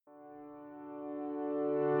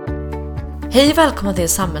Hej och välkomna till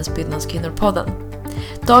Samhällsbyggnadskvinnor-podden.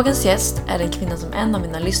 Dagens gäst är en kvinna som en av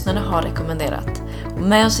mina lyssnare har rekommenderat. Och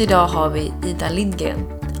med oss idag har vi Ida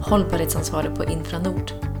Lindgren, hållbarhetsansvarig på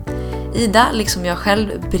Infranord. Ida, liksom jag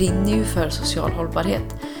själv, brinner ju för social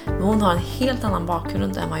hållbarhet. Men hon har en helt annan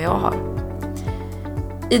bakgrund än vad jag har.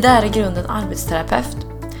 Ida är i grunden arbetsterapeut.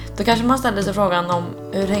 Då kanske man ställer sig frågan om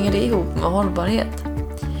hur hänger det ihop med hållbarhet?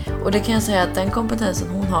 Och det kan jag säga att den kompetensen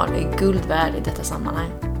hon har är guld värd i detta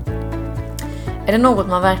sammanhang. Är det något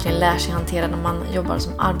man verkligen lär sig hantera när man jobbar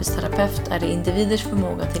som arbetsterapeut är det individers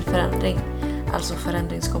förmåga till förändring, alltså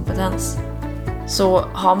förändringskompetens. Så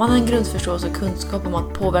har man en grundförståelse och kunskap om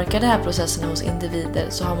att påverka de här processerna hos individer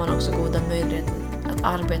så har man också goda möjligheter att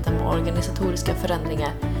arbeta med organisatoriska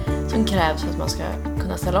förändringar som krävs för att man ska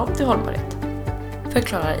kunna ställa om till hållbarhet.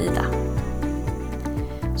 Förklarar Ida.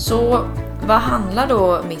 Så vad handlar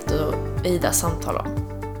då mitt och Idas samtal om?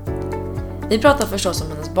 Vi pratar förstås om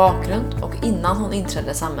hennes bakgrund och innan hon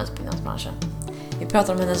inträdde i samhällsbyggnadsbranschen. Vi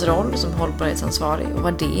pratar om hennes roll som hållbarhetsansvarig och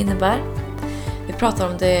vad det innebär. Vi pratar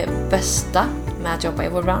om det bästa med att jobba i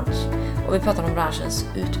vår bransch. Och vi pratar om branschens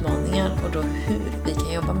utmaningar och då hur vi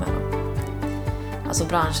kan jobba med dem. Alltså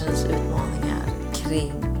branschens utmaningar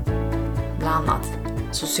kring bland annat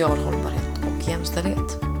social hållbarhet och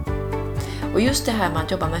jämställdhet. Och just det här med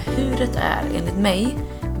att jobba med hur det är enligt mig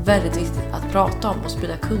väldigt viktigt att prata om och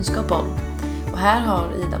sprida kunskap om. Och här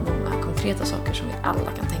har Ida många konkreta saker som vi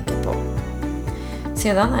alla kan tänka på.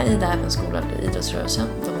 Sedan är Ida även skolad i idrottsrörelsen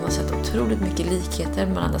där hon har sett otroligt mycket likheter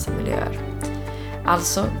mellan dessa miljöer.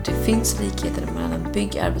 Alltså, det finns likheter mellan en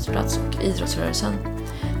byggarbetsplats och idrottsrörelsen.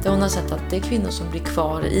 Där hon har sett att de kvinnor som blir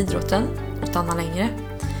kvar i idrotten och stannar längre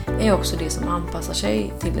är också de som anpassar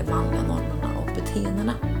sig till de manliga normerna och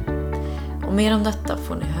beteendena. Och mer om detta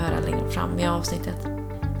får ni höra längre fram i avsnittet.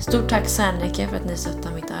 Stort tack Sandvika för att ni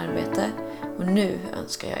stöttar mitt arbete och nu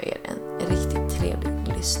önskar jag er en riktigt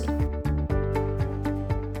trevlig lyssning.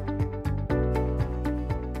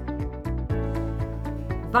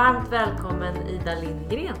 Varmt välkommen Ida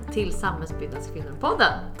Lindgren till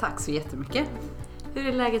Samhällsbyggnadskvinnor-podden. Tack så jättemycket. Hur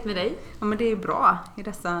är läget med dig? Ja, men det är bra. I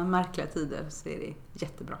dessa märkliga tider så är det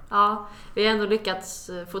jättebra. Ja, vi har ändå lyckats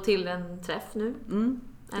få till en träff nu.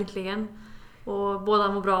 Äntligen. Och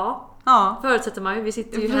båda mår bra. Ja. Förutsätter man ju, vi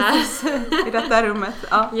sitter ju här. I detta rummet.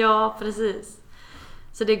 Ja. Ja, precis.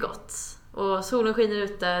 Så det är gott. Och solen skiner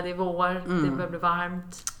ute, det är vår, det börjar bli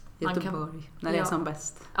varmt. Göteborg, när det är som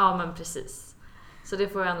bäst. Ja, men precis. Så det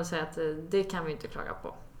får jag ändå säga att det kan vi inte klaga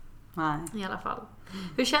på. Nej. I alla fall.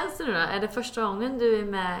 Hur känns det nu då? Är det första gången du är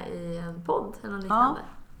med i en podd eller något liknande?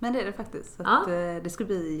 Ja, men det är det faktiskt. Så att, det skulle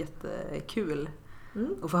bli jättekul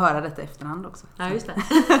att få höra detta efterhand också. Ja, just det.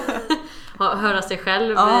 Höra sig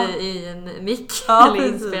själv i en mick eller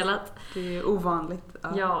inspelat. Det är ovanligt.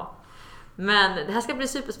 Ja. Men det här ska bli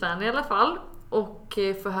superspännande i alla fall. Och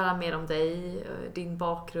få höra mer om dig, din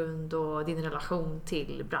bakgrund och din relation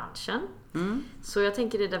till branschen. Så jag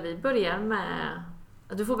tänker det där vi börjar med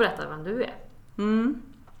att du får berätta vem du är.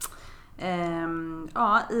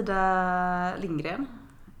 Ida Lindgren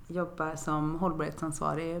jobbar som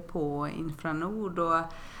hållbarhetsansvarig på Infranord och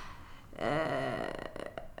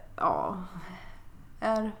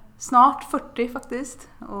är snart 40 faktiskt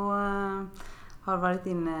och har varit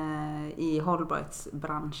inne i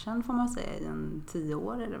hållbarhetsbranschen får man säga i 10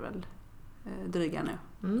 år är det väl dryga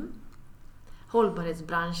nu.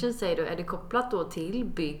 Hållbarhetsbranschen säger du, är det kopplat då till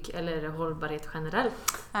bygg eller är det hållbarhet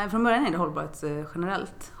generellt? Nej, från början är det hållbarhet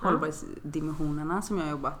generellt. Hållbarhetsdimensionerna som jag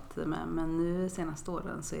har jobbat med. Men nu senaste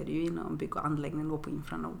åren så är det ju inom bygg och anläggning då på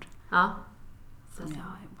Infranord. Ja. Som jag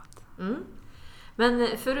har jobbat. Men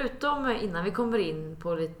förutom innan vi kommer in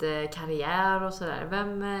på lite karriär och sådär.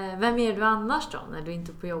 Vem är du annars då när du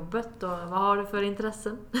inte är på jobbet? Och vad har du för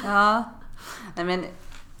intressen? Ja, nej men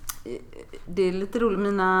det är lite roligt.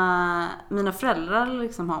 Mina föräldrar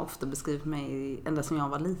liksom har ofta beskrivit mig ända sedan jag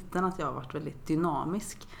var liten att jag har varit väldigt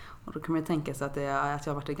dynamisk. Och då kan man ju tänka sig att jag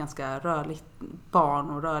har varit ett ganska rörligt barn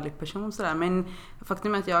och rörlig person. Sådär. Men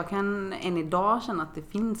faktum är att jag kan än idag känna att det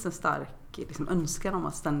finns en stark liksom, önskan om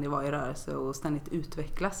att ständigt vara i rörelse och ständigt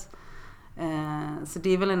utvecklas. Så det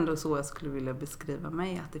är väl ändå så jag skulle vilja beskriva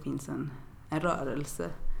mig. Att det finns en rörelse.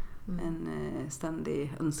 En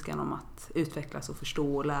ständig önskan om att utvecklas och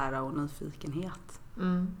förstå och lära och nyfikenhet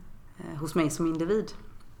hos mig som individ.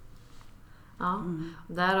 Ja,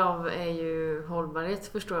 därav är ju hållbarhet,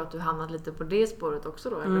 förstår jag att du hamnat lite på det spåret också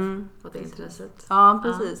då, eller på det intresset. Ja,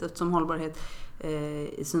 precis, eftersom hållbarhet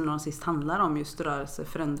i syvende och sist handlar om just rörelse,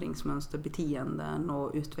 förändringsmönster, beteenden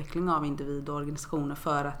och utveckling av individ och organisationer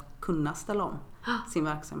för att kunna ställa om sin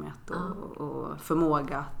verksamhet och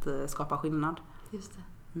förmåga att skapa skillnad. Just det.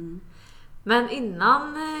 Men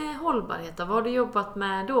innan hållbarhet, vad har du jobbat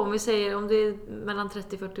med då? Om vi säger om det är mellan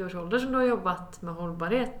 30-40 års ålder som du har jobbat med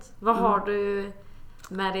hållbarhet. Vad har du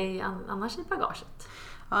med dig annars i bagaget?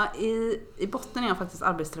 Ja, i botten är jag faktiskt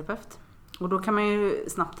arbetsterapeut. Och då kan man ju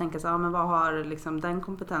snabbt tänka sig, men vad har liksom den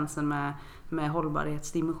kompetensen med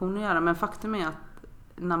hållbarhetsdimensionen att göra? Men faktum är att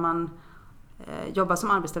när man jobbar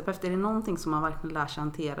som arbetsterapeut, är det någonting som man verkligen lär sig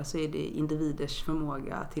hantera, så är det individers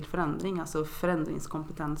förmåga till förändring. Alltså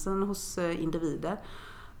förändringskompetensen hos individer.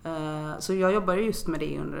 Så jag jobbar just med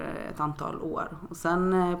det under ett antal år. Och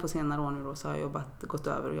sen på senare år nu då, så har jag gått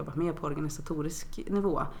över och jobbat mer på organisatorisk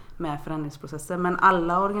nivå med förändringsprocesser. Men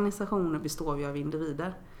alla organisationer består ju av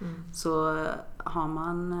individer. Så har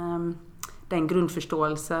man den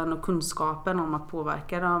grundförståelsen och kunskapen om att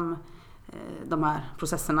påverka de här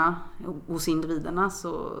processerna hos individerna,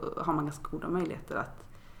 så har man ganska goda möjligheter att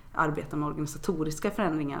arbeta med organisatoriska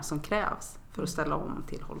förändringar som krävs för att ställa om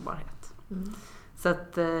till hållbarhet. Så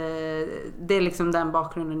att det är liksom den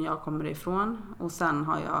bakgrunden jag kommer ifrån. Och sen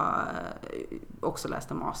har jag också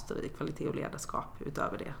läst en master i kvalitet och ledarskap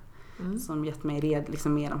utöver det. Som gett mig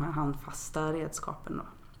liksom mer de här handfasta redskapen då.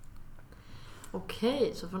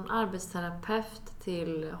 Okej, så från arbetsterapeut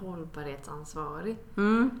till hållbarhetsansvarig.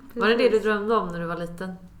 Var det du drömde om när du var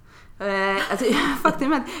liten? Alltså,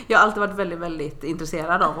 faktum är att jag har alltid varit väldigt, väldigt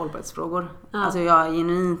intresserad av hållbarhetsfrågor. Ja. Alltså jag är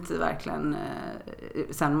genuint verkligen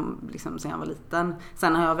sen jag var liten.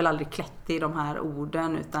 Sen har jag väl aldrig klätt i de här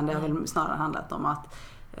orden, utan det har väl snarare handlat om att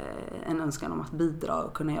en önskan om att bidra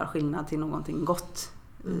och kunna göra skillnad till någonting gott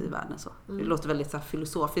i världen. Så. Det låter väldigt så här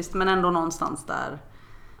filosofiskt, men ändå någonstans där.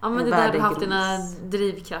 Ja, men det där du haft dina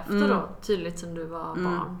drivkrafter då, tydligt sedan du var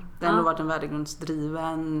barn. Det har ändå varit en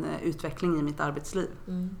värdegrundsdriven utveckling i mitt arbetsliv.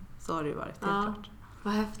 Så har det ju varit, helt klart.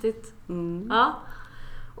 Vad häftigt. Ja,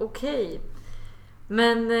 okej.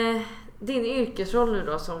 Men din yrkesroll nu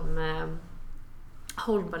då som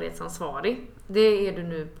hållbarhetsansvarig, det är du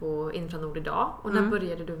nu på Infranord idag. Och när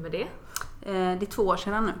började du med det? Det är 2 år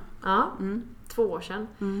sedan nu. Ja, 2 år sedan.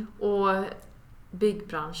 Och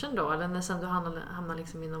byggbranschen då, eller när sen du hamnar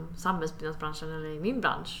liksom inom samhällsbyggnadsbranschen eller i min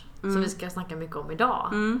bransch, som vi ska snacka mycket om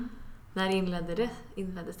idag. När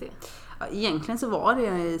inleddes det? Ja, egentligen så var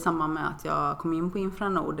det i samband med att jag kom in på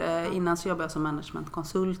Infranord. Innan så jobbade jag som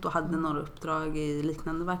managementkonsult och hade några uppdrag i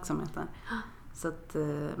liknande verksamheter. Så att,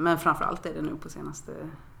 men framförallt är det nu på senaste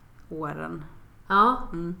åren. Ja.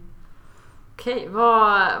 Okej,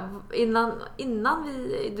 innan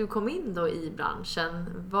du kom in då i branschen,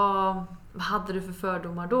 vad hade du för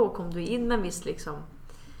fördomar då? Kom du in med en viss liksom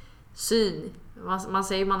syn? Man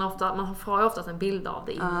säger man får ju oftast en bild av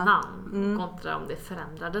det innan, kontra om det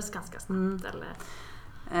förändrades ganska snabbt eller?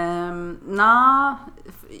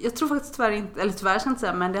 Jag tror faktiskt tyvärr inte, eller tyvärr ska jag inte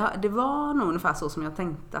säga, men det var nog ungefär så som jag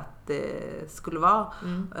tänkte att det skulle vara.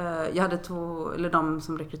 Jag hade de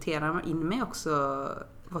som rekryterade in mig också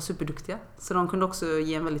var superduktiga, så de kunde också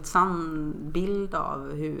ge en väldigt sann bild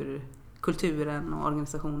av hur kulturen och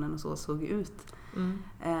organisationen och så såg ut.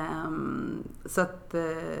 Så att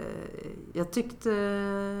jag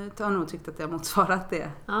har nog tyckt att jag motsvarat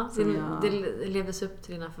det. Ja, det levdes upp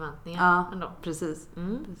till dina förväntningar. Ja, ändå. Precis.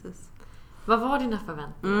 Vad var dina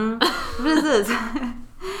förväntningar? Precis.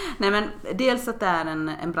 Nej, men dels att det är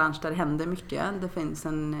en bransch där det händer mycket. Det finns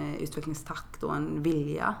en utvecklingstakt och en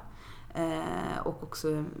vilja. Och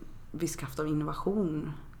också en viss kraft av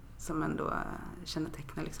innovation som ändå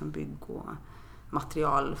kännetecknar liksom bygg och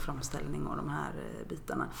materialframställning och de här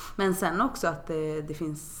bitarna. Men sen också att det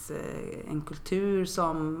finns en kultur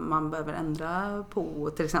som man behöver ändra på.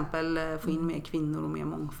 Till exempel få in mer kvinnor och mer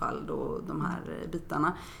mångfald och de här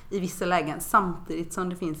bitarna i vissa lägen. Samtidigt som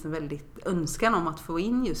det finns en väldigt önskan om att få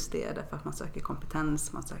in just det, därför att man söker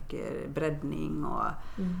kompetens, man söker breddning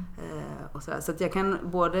och sådär. Så att jag kan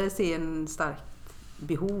både se en stark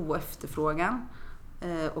behov och efterfrågan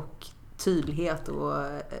och tydlighet och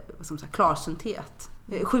som sagt, klarsynthet.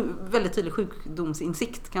 Väldigt tydlig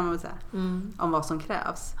sjukdomsinsikt kan man väl säga om vad som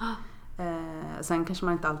krävs. Sen kanske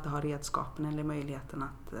man inte alltid har redskapen eller möjligheten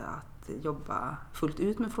att jobba fullt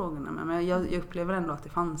ut med frågorna, men jag upplever ändå att det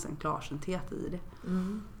fanns en klarsynthet i det.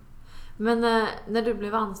 Men när du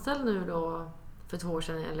blev anställd nu då för 2 år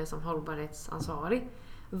sedan, eller som hållbarhetsansvarig,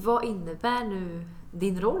 vad innebär nu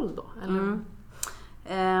din roll då? Eller?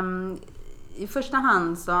 I första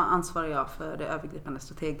hand så ansvarar jag för det övergripande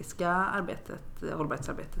strategiska arbetet,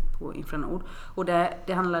 hållbarhetsarbetet på Infranord. Och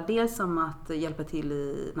det handlar dels om att hjälpa till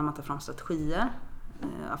när man tar fram strategier,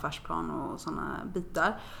 affärsplan och sådana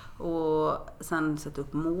bitar. Och sen sätta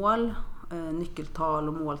upp mål, nyckeltal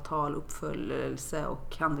och måltal, uppföljelse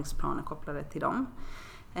och handlingsplaner kopplade till dem.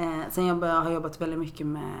 Sen har jag jobbat väldigt mycket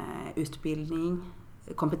med utbildning,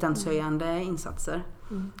 kompetenshöjande insatser.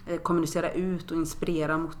 Kommunicera ut och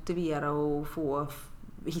inspirera, motivera och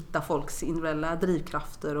hitta folks individuella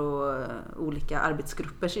drivkrafter och olika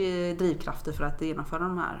arbetsgruppers drivkrafter för att genomföra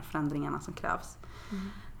de här förändringarna som krävs.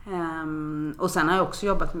 Och sen har jag också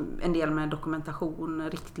jobbat en del med dokumentation,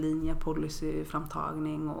 riktlinjer,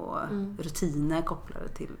 policyframtagning och rutiner kopplade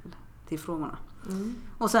till frågorna.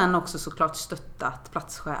 Och sen också såklart stöttat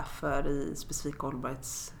platschefer i specifika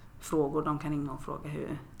hållbarhetsfrågor. De kan ringa och fråga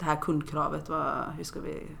hur det här kundkravet, hur ska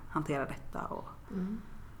vi hantera detta? Och,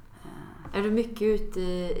 Är du mycket ute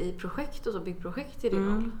i projekt och så byggprojekt i din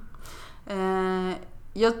roll?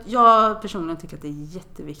 Jag personligen tycker att det är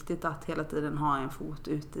jätteviktigt att hela tiden ha en fot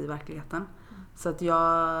ute i verkligheten. Så att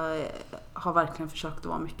jag har verkligen försökt att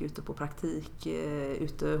vara mycket ute på praktik,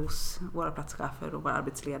 ute hos våra platschefer och våra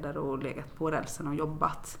arbetsledare och legat på rälsen och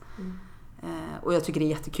jobbat. Och jag tycker det är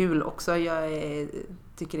jättekul också. Jag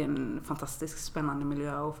tycker det är en fantastiskt spännande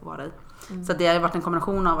miljö att få vara i. Så det har varit en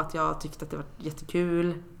kombination av att jag tyckte att det var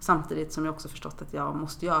jättekul samtidigt som jag också förstått att jag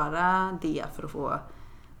måste göra det för att få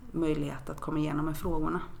möjlighet att komma igenom med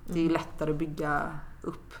frågorna. Det är ju lättare att bygga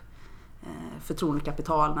upp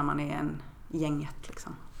förtroendekapital när man är en i gänget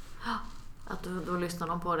liksom. Att då lyssnar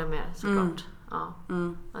de på det mer såklart. Ja,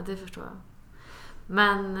 det förstår jag.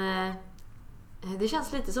 Men det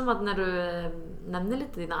känns lite som att när du nämner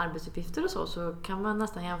lite dina arbetsuppgifter och så kan man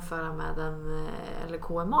nästan jämföra med eller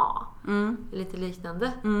KMA. Lite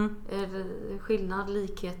liknande. Är det skillnad,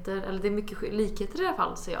 likheter? Eller det är mycket likheter i alla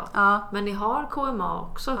fall, ser jag. Ja. Men ni har KMA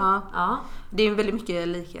också. Ja. Det är väldigt mycket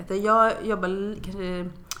likheter. Jag jobbar kanske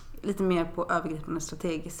lite mer på övergripande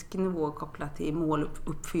strategisk nivå kopplat till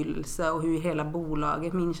måluppfyllelse och hur hela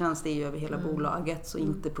bolaget, min tjänst är ju över hela bolaget så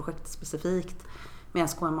inte projektspecifikt. Medan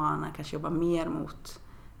KMA kanske jobbar mer mot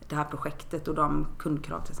det här projektet och de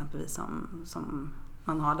kundkrav till exempel som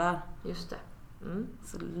man har där. Just det.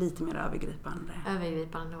 Så lite mer övergripande.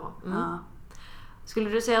 Övergripande nivå. Ja. Skulle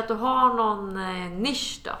du säga att du har någon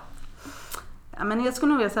nisch då? Ja, men jag skulle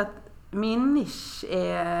nog vilja säga att min nisch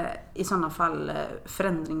är i sådana fall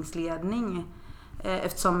förändringsledning.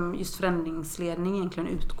 Eftersom just förändringsledning egentligen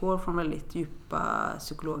utgår från väldigt djupa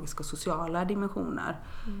psykologiska och sociala dimensioner.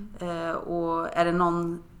 Och är det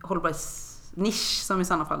någon hållbarhetsnisch som i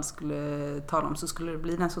sådana fall skulle tala om så skulle det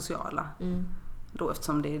bli den sociala. Då,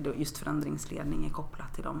 eftersom det är just förändringsledning är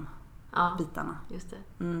kopplat till de bitarna. Just det.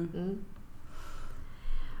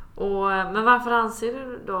 Men varför anser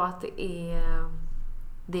du då att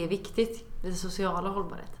det är viktigt, det sociala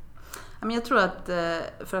hållbarhet? Jag tror att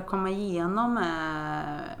för att komma igenom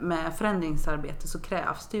med förändringsarbete så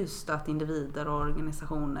krävs det just att individer och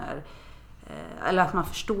organisationer eller att man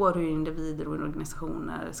förstår hur individer och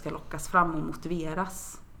organisationer ska lockas fram och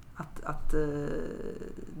motiveras att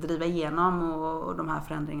driva igenom och de här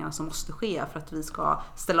förändringarna som måste ske för att vi ska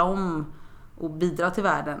ställa om och bidra till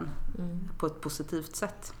världen på ett positivt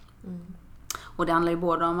sätt. Och det handlar ju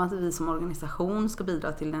både om att vi som organisation ska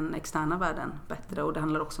bidra till den externa världen bättre och det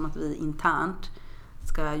handlar också om att vi internt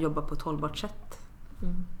ska jobba på ett hållbart sätt.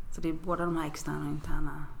 Så det är båda de här externa och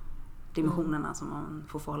interna dimensionerna som man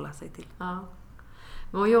får förhålla sig till. Ja.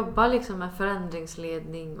 Men att jobba liksom med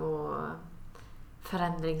förändringsledning och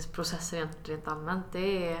förändringsprocesser rent allmänt,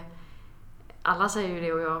 det är, alla säger ju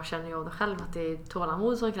det och jag känner ju av det själv att det är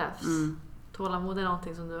tålamod som krävs. Tålamod är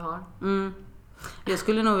någonting som du har. Jag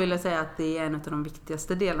skulle nog vilja säga att det är en av de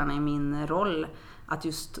viktigaste delarna i min roll. Att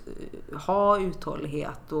just ha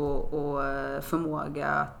uthållighet och förmåga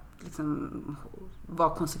att liksom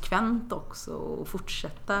vara konsekvent också och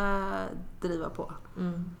fortsätta driva på.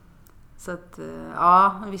 Så att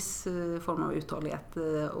en viss form av uthållighet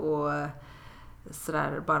och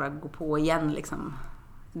sådär bara gå på igen liksom.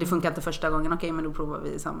 Det funkar inte första gången, okej, men då provar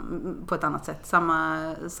vi på ett annat sätt.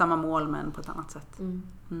 Samma mål men på ett annat sätt.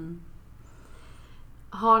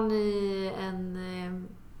 Har ni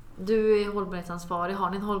du är hållbarhetsansvarig, har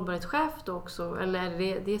ni en hållbarhetschef då också? Eller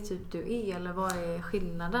är det typ du är? Eller vad är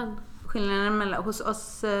skillnaden? Skillnaden mellan, hos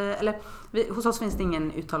oss finns det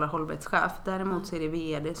ingen uttalad hållbarhetschef. Däremot så är det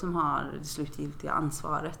vd som har det slutgiltiga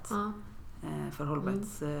ansvaret för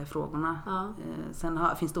hållbarhetsfrågorna. Sen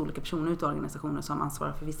finns det olika personer ute i organisationer som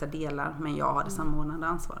ansvarar för vissa delar, men jag har det samordnande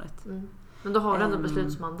ansvaret. Men då har du ändå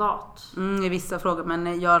beslutsmandat? I vissa frågor,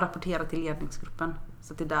 men jag rapporterar till ledningsgruppen.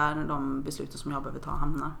 Så det är där de beslut som jag behöver ta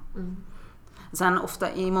hamnar. Sen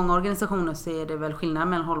ofta i många organisationer så är det väl skillnad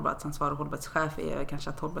mellan hållbarhetsansvar och hållbarhetschef är kanske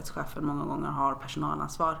att hållbarhetschefen många gånger har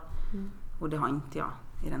personalansvar. Och det har inte jag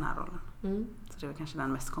i den här rollen. Så det är kanske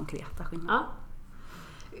den mest konkreta skillnaden.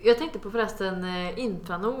 Jag tänkte på förresten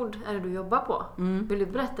Infranord är det du jobbar på. Mm. Vill du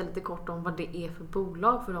berätta lite kort om vad det är för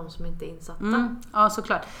bolag för de som inte är insatta? Ja,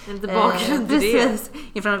 såklart. Lite bakgrund till precis.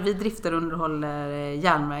 Ifrån vi driftar och underhåller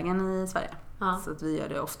järnvägen i Sverige. Ja. Så att vi gör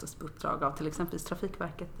det oftast på uppdrag av till exempel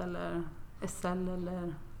Trafikverket eller SL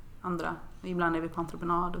eller andra. Ibland är vi på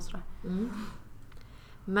entreprenad och sådär. Mm.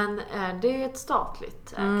 Men är det ett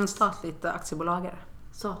statligt? Statligt aktiebolag är det.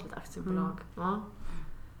 Statligt aktiebolag. Ja.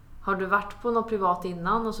 Har du varit på något privat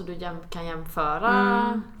innan och så du kan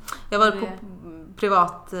jämföra? Jag har varit på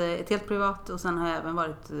privat, ett helt privat, och sen har jag även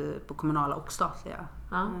varit på kommunala och statliga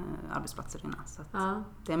arbetsplatser innan. Så att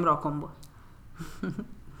det är en bra kombo.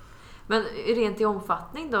 Men rent i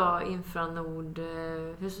omfattning då, Infranord,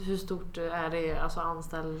 hur stort är det, alltså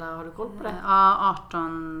anställda, har du koll på det? Ja,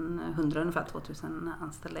 1800, ungefär 2000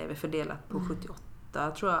 anställda är vi fördelat på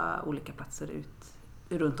 78, tror jag, olika platser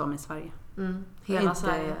runt om i Sverige. Hela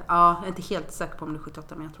Sverige? Ja, jag är inte helt säker på om det är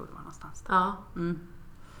 78, men jag tror det var någonstans där. Ja.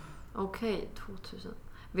 Okej, 2000.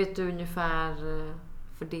 Vet du ungefär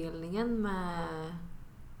fördelningen med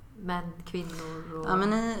män, kvinnor? Och... Ja,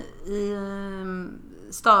 men i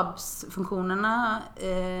stabsfunktionerna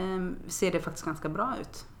ser det faktiskt ganska bra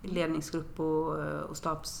ut. I ledningsgrupp och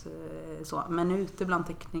stabs så. Men ute bland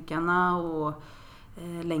teknikerna och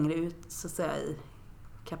längre ut så att säga i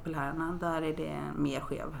kapillärerna, där är det mer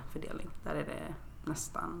skev fördelning. Där är det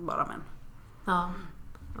nästan bara män. Ja,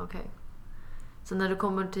 okej. Så när du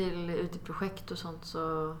kommer ut i projekt och sånt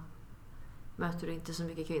så möter du inte så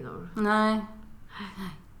mycket kvinnor? Nej,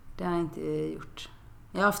 det har jag inte gjort.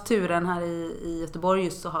 Jag har haft turen här i Göteborg,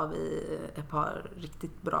 just så har vi ett par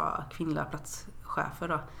riktigt bra kvinnliga platschefer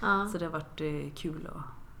då. Så det har varit kul att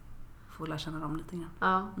få lära känna dem lite grann.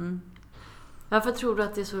 Ja. Varför tror du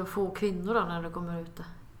att det är så få kvinnor då när du kommer ut?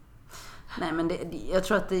 Nej, men jag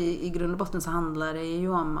tror att i grund och botten så handlar det ju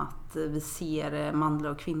om att vi ser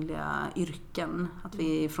manliga och kvinnliga yrken. Att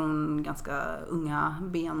vi från ganska unga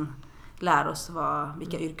ben lär oss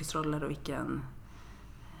vilka yrkesroller och vilken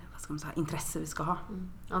intresse vi ska ha.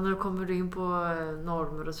 Ja, nu kommer du in på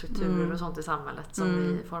normer och strukturer och sånt i samhället som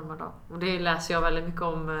vi formar då. Och det läser jag väldigt mycket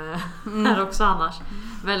om här också annars.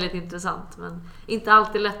 Väldigt intressant, men inte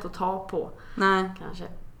alltid lätt att ta på. Nej. Kanske.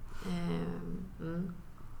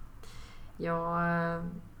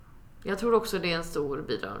 Jag tror också det är en stor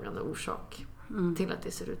bidragande orsak till att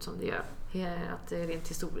det ser ut som det gör. Att det rent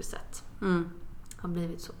historiskt sett har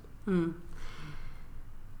blivit så.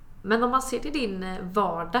 Men om man ser till din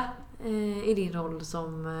vardag i din roll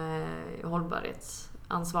som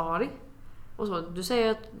hållbarhetsansvarig och så, du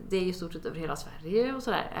säger att det är i stort sett över hela Sverige och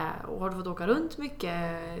sådär. Och har du fått åka runt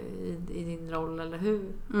mycket i din roll, eller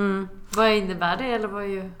hur? Vad innebär det? Eller vad är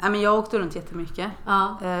ju... Ja, men jag åkte runt jättemycket.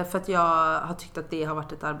 För att jag har tyckt att det har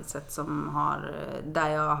varit ett arbetssätt där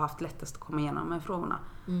jag har haft lättast att komma igenom med frågorna.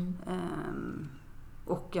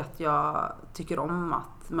 Och att jag tycker om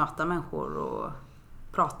att möta människor och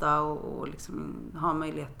prata och liksom ha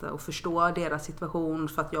möjlighet att förstå deras situation,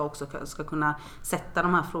 för att jag också ska kunna sätta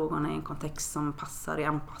de här frågorna i en kontext som är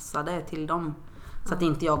anpassade till dem. Så att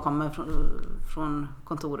inte jag kommer från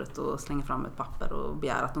kontoret och slänger fram ett papper och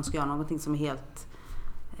begär att de ska göra någonting som är helt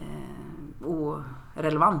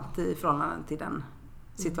orelevant i förhållande till den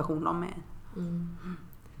situation de är i.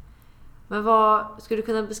 Men skulle du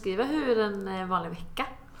kunna beskriva hur en vanlig vecka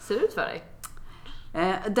ser ut för dig?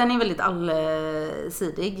 Den är väldigt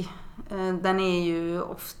allsidig. Den är ju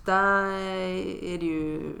ofta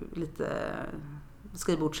lite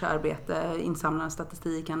skrivbordsarbete, insamlande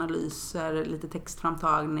statistik, analyser, lite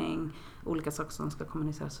textframtagning, olika saker som ska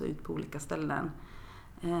kommuniceras ut på olika ställen.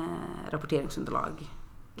 Rapporteringsunderlag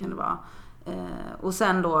kan det vara. Och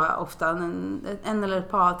sen då ofta en eller ett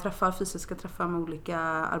par fysiska träffar med olika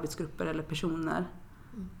arbetsgrupper eller personer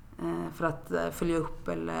för att följa upp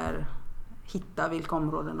eller hitta vilka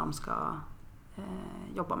områden de ska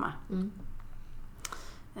jobba med.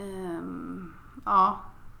 Ja,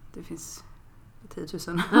 det finns 10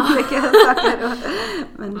 000 olika saker.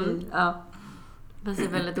 Men det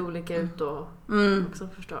ser väldigt olika ut då också,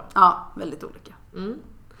 förstår. Ja, väldigt olika.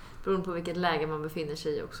 Beroende på vilket läge man befinner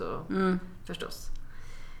sig i också, förstås.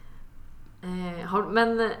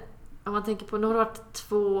 Men om man tänker på, nu har det varit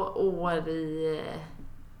 2 år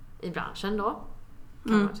i branschen då,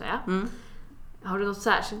 kan man säga. Har du något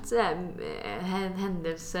särskilt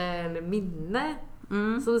händelse eller minne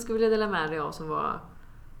som du skulle vilja dela med dig av som var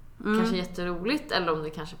kanske jätteroligt, eller om det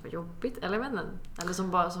kanske var jobbigt, eller eller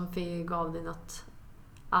som gav dig något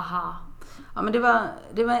aha? Ja, men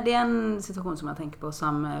det är en situation som jag tänker på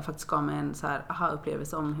som faktiskt gav mig en så här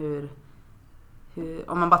aha-upplevelse om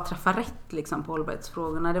om man bara träffar rätt liksom, på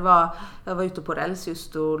hållbarhetsfrågorna. Jag var ute på räls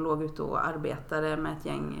just och låg ute och arbetade med ett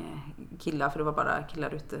gäng killar, för det var bara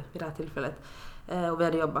killar ute vid det här tillfället. Och vi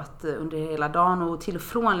hade jobbat under hela dagen och till och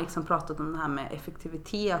från liksom pratat om det här med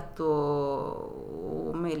effektivitet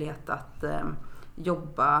och möjlighet att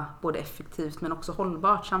jobba både effektivt men också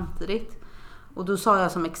hållbart samtidigt. Och då sa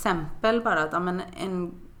jag som exempel bara att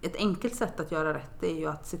ett enkelt sätt att göra rätt är ju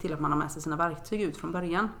att se till att man har med sig sina verktyg ut från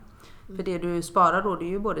början. För det du sparar då, det är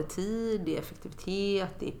ju både tid, det är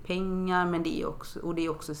effektivitet, det är pengar, men det är också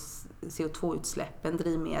CO2-utsläppen,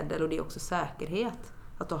 drivmedel, och det är också säkerhet.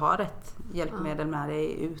 Att du har rätt hjälpmedel med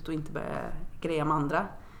dig ut och inte börja greja med andra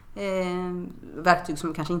verktyg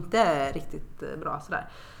som kanske inte är riktigt bra. Sådär.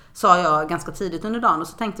 Sa jag ganska tidigt under dagen, och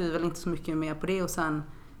så tänkte vi väl inte så mycket mer på det. Och sen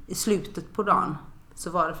i slutet på dagen så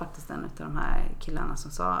var det faktiskt en av de här killarna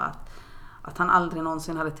som sa att han aldrig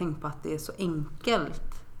någonsin hade tänkt på att det är så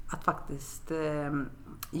enkelt att faktiskt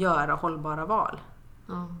göra hållbara val.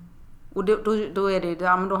 Och då är det,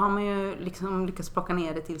 ja, men då har man ju liksom lyckats plocka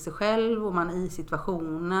ner det till sig själv, och man i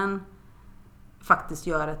situationen faktiskt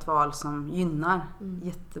gör ett val som gynnar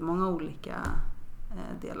jättemånga olika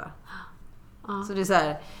delar. Så det är så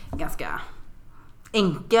här ganska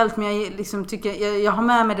enkelt, men jag liksom tycker jag har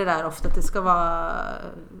med mig det där ofta, att det ska vara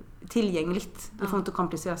tillgängligt. Det får inte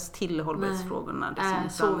kompliceras till hållbarhetsfrågorna. Det är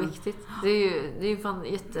så viktigt. Det är ju fan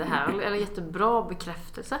jättebra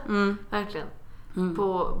bekräftelse. Verkligen.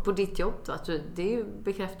 På ditt jobb då, att det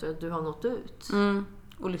bekräftar att du har nått ut.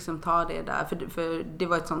 Och liksom ta det där, för det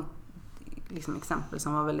var ett sånt liksom exempel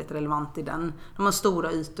som var väldigt relevant i den. De har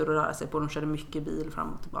stora ytor att röra sig på, de körde mycket bil fram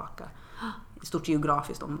och tillbaka. Ett stort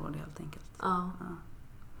geografiskt område helt enkelt.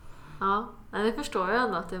 Ja, det förstår jag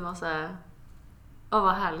ändå, att det var så här,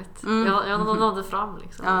 vad härligt. Jag nådde fram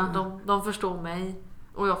liksom. De förstår mig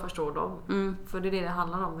och jag förstår dem. För det är det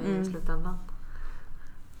handlar om i slutändan.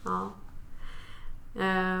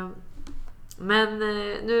 Men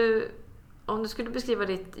nu, om du skulle beskriva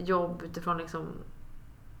ditt jobb utifrån liksom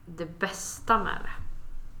det bästa med det,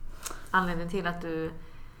 anledningen till att du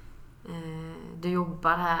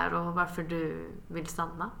jobbar här och varför du vill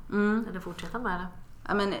stanna eller fortsätta med det.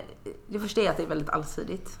 Ja, men det första är att det är väldigt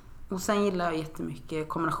allsidigt. Och sen gillar jag jättemycket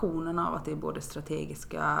kombinationen av att det är både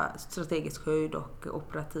strategisk höjd och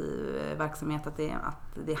operativ verksamhet, att det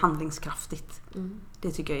är handlingskraftigt.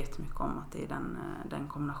 Det tycker jag jättemycket om, att det är den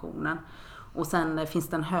kombinationen. Och sen finns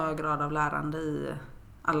det en hög grad av lärande i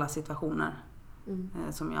alla situationer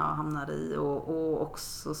som jag hamnar i, och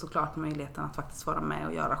också såklart möjligheten att faktiskt vara med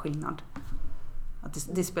och göra skillnad. Att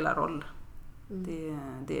det spelar roll.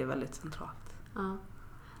 Det är väldigt centralt.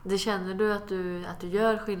 Det känner du att du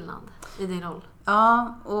gör skillnad i din roll?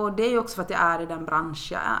 Ja, och det är ju också för att jag är i den bransch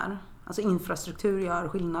jag är. Alltså infrastruktur gör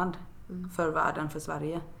skillnad för världen, för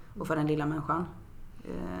Sverige och för den lilla människan.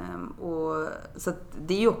 Och så att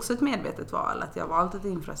det är ju också ett medvetet val, att jag har valt ett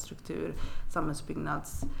infrastruktur,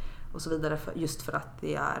 samhällsbyggnads och så vidare, just för att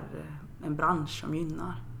det är en bransch som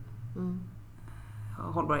gynnar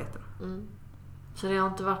hållbarheten. Så det har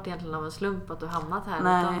inte varit egentligen av en slump att du hamnat här?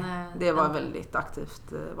 Nej, utan, det var ett väldigt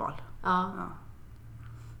aktivt val.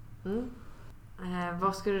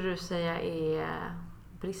 Vad skulle du säga är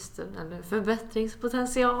brister eller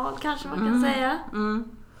förbättringspotential, kanske man kan säga?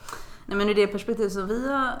 Nej, men i det perspektiv som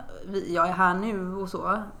jag är här nu och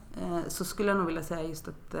så skulle jag nog vilja säga just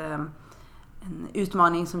att en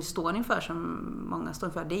utmaning som vi står inför, som många står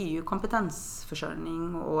inför, det är ju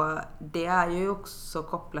kompetensförsörjning, och det är ju också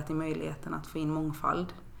kopplat till möjligheten att få in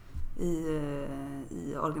mångfald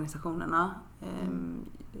i organisationerna.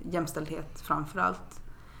 Jämställdhet framför allt.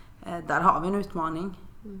 Där har vi en utmaning.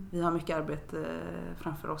 Vi har mycket arbete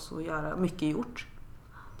framför oss att göra, mycket gjort.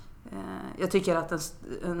 Jag tycker att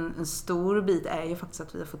en stor bit är ju faktiskt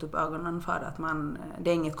att vi har fått upp ögonen för att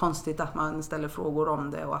det är inget konstigt att man ställer frågor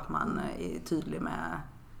om det, och att man är tydlig med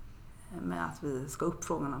att vi ska upp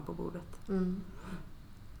frågorna på bordet.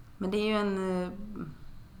 Men det är ju en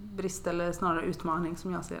brist, eller snarare utmaning,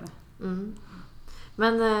 som jag ser det.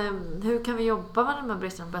 Men hur kan vi jobba med de här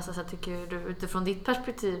bristerna på bästa sätt, tycker du, utifrån ditt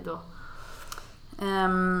perspektiv då?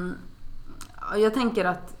 Jag tänker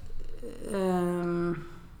att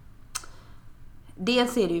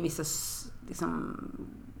dels är det ju vissa liksom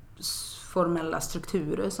formella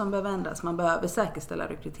strukturer som behöver ändras. Man behöver säkerställa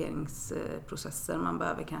rekryteringsprocesser. Man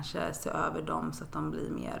behöver kanske se över dem så att de blir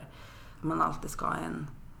mer, man alltid ska ha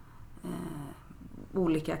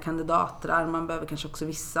olika kandidater. Man behöver kanske också i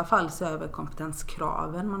vissa fall se över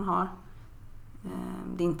kompetenskraven man har.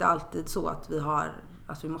 Det är inte alltid så att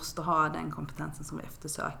vi måste ha den kompetensen som vi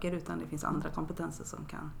eftersöker, utan det finns andra kompetenser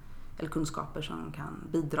eller kunskaper som kan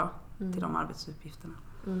bidra till de arbetsuppgifterna.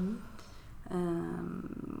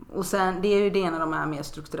 Och sen, det är ju det ena av de här mer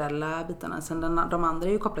strukturella bitarna. Sen de andra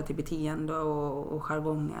är ju kopplade till beteende och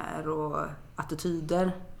jargonger och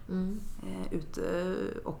attityder ute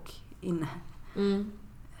och inne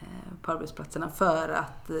på arbetsplatserna. För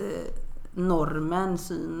att normen,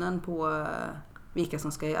 synen på vilka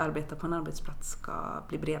som ska arbeta på en arbetsplats ska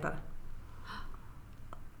bli bredare.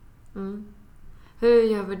 Hur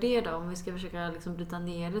gör vi det då om vi ska försöka liksom bryta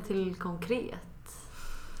ner det till konkret?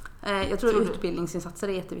 Jag tror utbildningsinsatser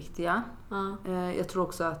är jätteviktiga. Jag tror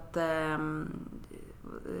också att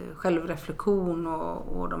självreflektion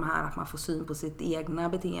och de här att man får syn på sitt egna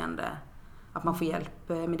beteende, att man får hjälp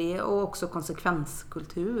med det, och också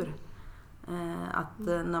konsekvenskultur. Att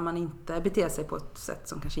när man inte beter sig på ett sätt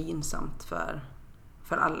som kanske är gynnsamt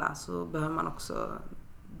för alla, så behöver man också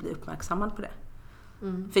bli uppmärksammad på det.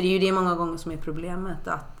 För det är ju det många gånger som är problemet,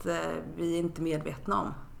 att vi är inte medvetna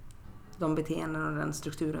om de beteenden och den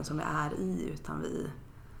strukturen som vi är i, utan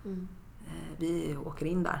vi åker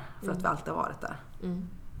in där för att vi alltid har varit där.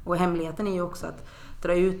 Och hemligheten är ju också att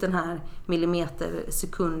dra ut den här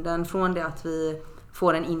millimetersekunden från det att vi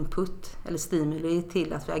får en input eller stimuli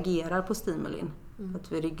till att vi agerar på stimulin.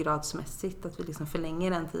 Att vi ryggradsmässigt, att vi liksom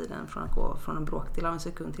förlänger den tiden från att gå från en bråkdel av en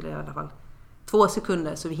sekund till i alla fall 2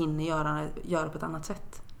 sekunder, så vi hinner göra på ett annat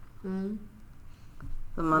sätt.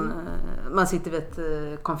 Man sitter vid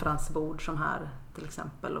ett konferensbord som här till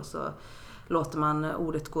exempel, och så låter man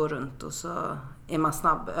ordet gå runt, och så är man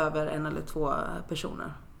snabb över 1 eller 2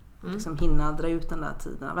 personer. Liksom hinna dra ut den där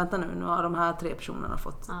tiden. Vänta nu har de här 3 personerna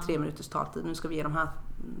fått 3 minuters taltid. Nu ska vi ge de här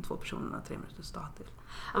 2 personerna 3 minuters taltid.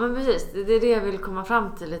 Ja, men precis. Det är det jag vill komma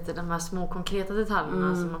fram till, lite de här små konkreta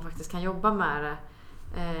detaljerna som man faktiskt kan jobba med det.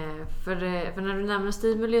 För när du nämner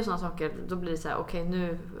stimuli och sådana saker, då blir det så här: okej,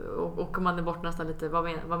 nu åker man bort nästan lite,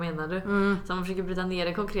 vad menar du? Så man försöker bryta ner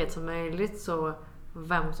det konkret som möjligt, så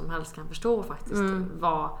vem som helst kan förstå faktiskt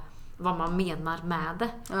vad man menar med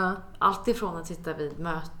det. Allt ifrån att sitta vid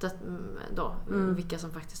mötet då, vilka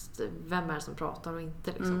som faktiskt, vem är det som pratar och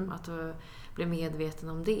inte liksom, att bli medveten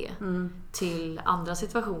om det, till andra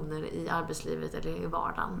situationer i arbetslivet eller i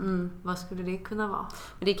vardagen. Vad skulle det kunna vara?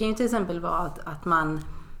 Det kan ju till exempel vara att man,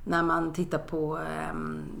 när man tittar på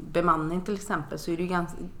bemanning till exempel, så är det ju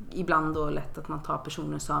ibland då lätt att man tar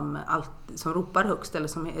personer som ropar högst,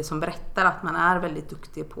 eller som berättar att man är väldigt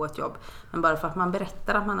duktig på ett jobb. Men bara för att man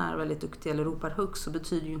berättar att man är väldigt duktig eller ropar högst, så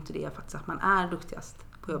betyder ju inte det faktiskt att man är duktigast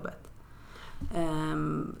på jobbet.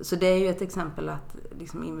 Så det är ju ett exempel att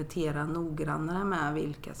liksom inventera noggrannare med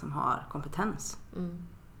vilka som har kompetens.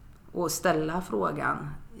 Och ställa frågan,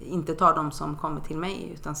 inte ta dem som kommer till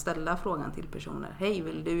mig, utan ställa frågan till personer: hej,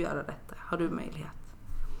 vill du göra detta? Har du möjlighet?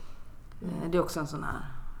 Det är också en sån här...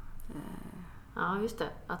 Ja, just det.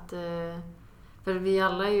 Att, för vi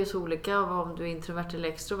alla är ju så olika, om du är introvert eller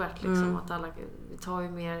extrovert. Liksom, att alla tar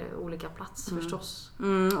ju mer olika plats förstås.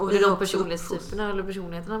 Och det är de personlighetstyperna eller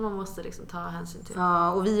personligheterna man måste liksom ta hänsyn till.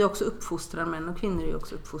 Ja, och vi är också uppfostrade, män och kvinnor är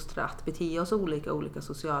också uppfostrade att bete oss olika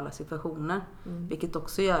sociala situationer. Vilket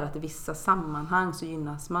också gör att i vissa sammanhang så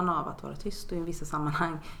gynnas man av att vara tyst, och i vissa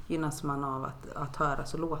sammanhang gynnas man av att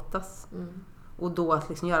höras och låtas. Och då att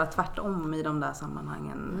liksom göra tvärtom i de där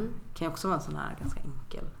sammanhangen kan ju också vara en sån här ganska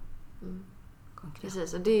enkel.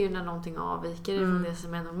 Precis, och det är ju när någonting avviker från det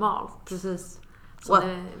som är normalt. Precis. Så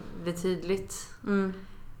det blir tydligt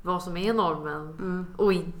vad som är normen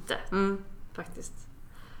och inte. Faktiskt.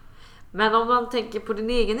 Men om man tänker på din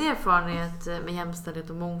egen erfarenhet med jämställdhet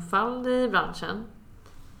och mångfald i branschen.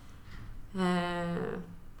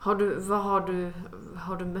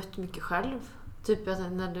 Har du mött mycket själv? Typ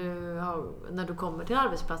att när du kommer till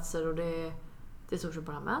arbetsplatser och det är stort sett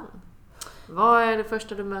bara män. Vad är det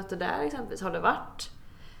första du möter där exempelvis? Har det varit?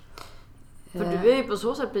 För du är ju på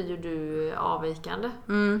så sätt blir ju du avvikande.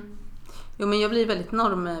 Jo, men jag blir väldigt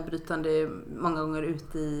normbrytande många gånger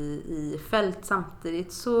ute i fält.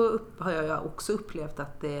 Samtidigt så har jag också upplevt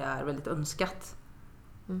att det är väldigt önskat.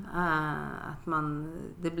 Att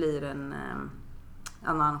det blir en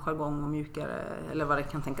annan jargong och mjukare, eller vad det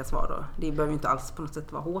kan tänkas vara då. Det behöver ju inte alls på något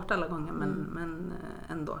sätt vara hårt alla gånger, men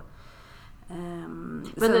ändå.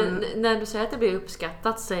 Men när du säger att det blir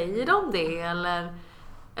uppskattat, säger de det eller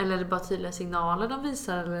är det bara tydliga signaler de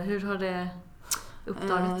visar, eller hur har det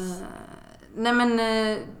uppdagats? Nej, men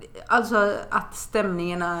alltså att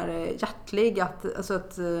stämningen är hjärtlig, att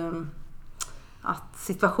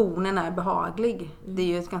situationen är behaglig. Det är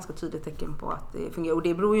ju ett ganska tydligt tecken på att det fungerar. Och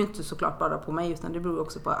det beror ju inte såklart bara på mig, utan det beror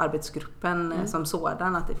också på arbetsgruppen som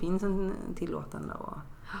sådan, att det finns en tillåtande.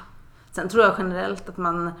 Sen tror jag generellt att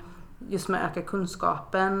man just med öka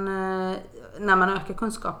kunskapen, när man ökar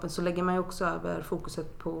kunskapen så lägger man ju också över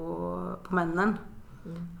fokuset på männen.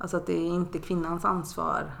 Alltså att det är inte kvinnans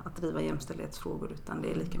ansvar att driva jämställdhetsfrågor, utan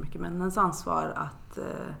det är lika mycket männens ansvar att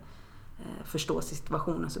förstå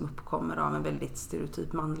situationen som uppkommer av en väldigt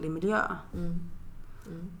stereotyp manlig miljö.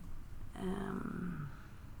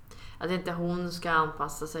 Att inte hon ska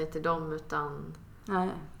anpassa sig till dem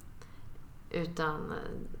utan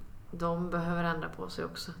de behöver ändra på sig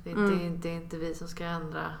också. Det är inte vi som ska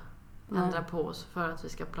ändra på oss för att vi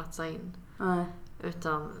ska platsa in.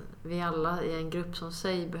 Utan vi alla i en grupp som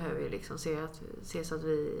sig behöver ju liksom se så att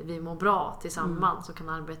vi mår bra tillsammans och kan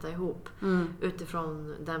arbeta ihop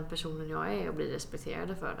utifrån den personen jag är och bli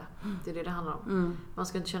respekterade för det. Det är det handlar om. Man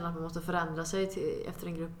ska inte känna att man måste förändra sig efter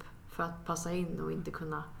en grupp för att passa in och inte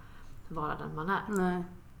kunna vara den man är. Nej.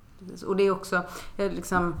 Och det är också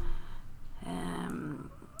liksom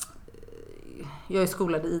jag är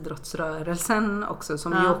skolad i idrottsrörelsen också,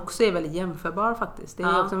 som ju också är väldigt jämförbar faktiskt. Det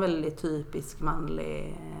är också en väldigt typisk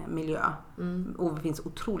manlig miljö. Och det finns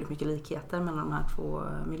otroligt mycket likheter mellan de här två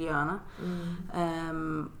miljöerna.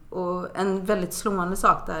 Och en väldigt slående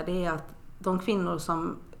sak där, det är att de kvinnor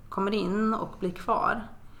som kommer in och blir kvar,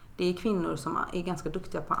 det är kvinnor som är ganska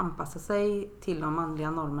duktiga på att anpassa sig till de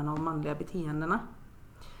manliga normerna och manliga beteendena.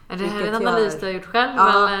 Är det här en analys du har gjort själv?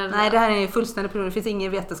 Ja, eller? Nej, det här är fullständigt. Det finns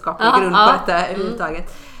ingen vetenskaplig grund på detta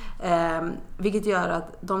överhuvudtaget. Vilket gör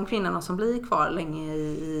att de kvinnorna som blir kvar länge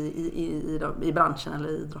i branschen eller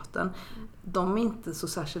i idrotten, de är inte så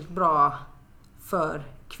särskilt bra för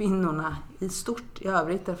kvinnorna i stort i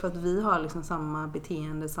övrigt. Därför att vi har liksom samma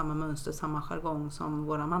beteende, samma mönster, samma jargong som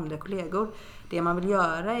våra manliga kollegor. Det man vill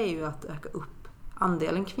göra är ju att öka upp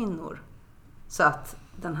andelen kvinnor, så att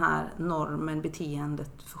den här normen,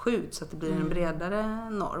 beteendet förskjuts, så att det blir en bredare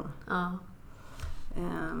norm.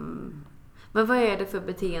 Men vad är det för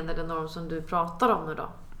beteende eller norm som du pratar om nu då?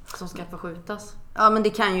 Som ska förskjutas? Ja, men det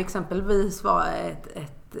kan ju exempelvis vara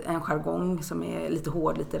en jargong som är lite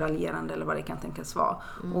hård, lite raljerande eller vad det kan tänkas vara.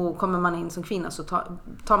 Och kommer man in som kvinna så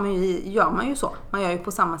gör man ju så. Man gör ju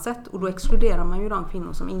på samma sätt, och då exkluderar man ju de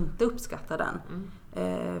kvinnor som inte uppskattar den.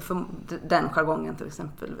 För den jargongen till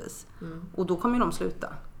exempelvis. Och då kommer ju de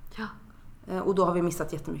sluta. Och då har vi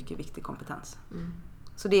missat jättemycket viktig kompetens.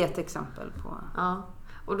 Så det är ett exempel på... Ja.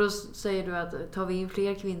 Och då säger du att tar vi in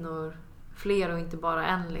fler kvinnor, fler och inte bara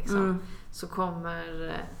en liksom, så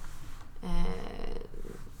kommer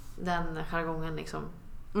den jargongen liksom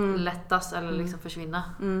lättas eller liksom försvinna.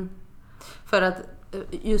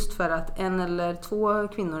 Just för att en eller två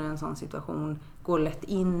kvinnor i en sån situation går lätt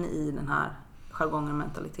in i den här jargongen,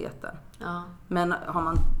 mentaliteten. Men har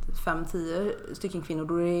man 5-10 stycken kvinnor,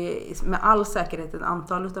 då är det med all säkerhet ett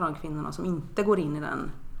antal av de kvinnorna som inte går in i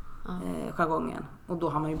den jargongen. Och då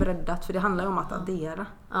har man ju breddat, för det handlar ju om att addera.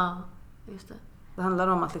 Just det. Det handlar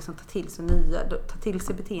om att liksom ta till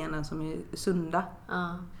sig beteenden som är sunda.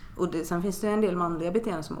 Och sen finns det en del manliga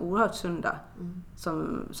beteenden som är oerhört sunda.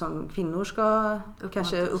 Som kvinnor ska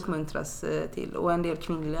kanske uppmuntras till. Och en del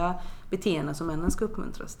kvinnliga beteenden som männen ska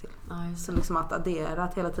uppmuntras till. Så liksom att addera,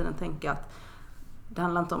 att hela tiden tänka att det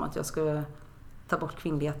handlar inte om att jag ska ta bort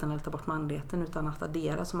kvinnligheten eller ta bort manligheten, utan att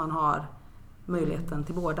addera så man har möjligheten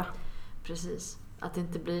till båda. Precis. Att det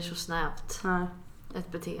inte blir så snävt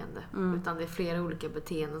ett beteende. Utan det är flera olika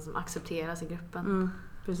beteenden som accepteras i gruppen.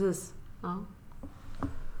 Precis.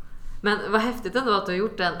 Men vad häftigt ändå att du har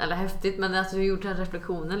gjort den, eller häftigt, men att du har gjort den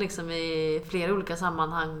reflektionen liksom i flera olika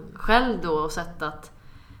sammanhang själv då, och sett att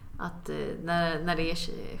när det är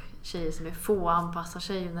tjejer som är få anpassar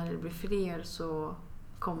sig, och när det blir fler så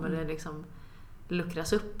kommer det liksom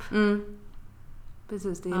luckras upp.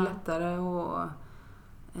 Precis, det är lättare och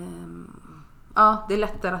det är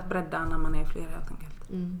lättare att bredda när man är fler helt enkelt.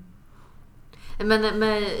 Men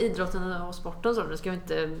med idrotten och sporten så, nu ska vi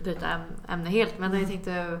inte byta ämne helt, men jag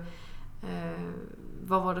tänkte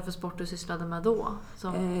vad var det för sport du sysslade med då?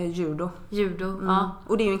 Judo.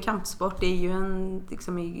 Och det är ju en kampsport. Det är ju en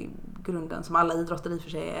liksom i grunden, som alla idrotter i och för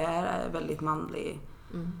sig är väldigt manlig.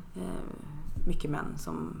 Mycket män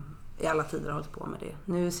som i alla tider har hållit på med det.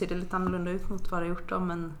 Nu ser det lite annorlunda ut mot vad det har gjort då,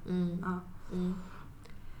 men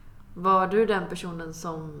Var du den personen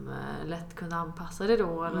som lätt kunde anpassa dig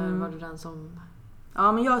då, eller var du den som...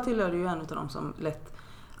 Ja, men jag tillhörde ju en av dem som lätt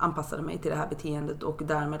anpassade mig till det här beteendet och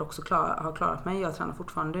därmed också har klarat mig. Jag tränar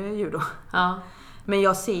fortfarande judo. Men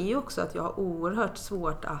jag ser ju också att jag har oerhört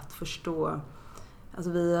svårt att förstå.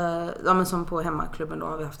 Alltså men som på hemmaklubben då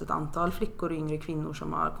har vi haft ett antal flickor och yngre kvinnor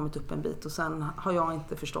som har kommit upp en bit, och sen har jag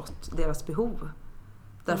inte förstått deras behov.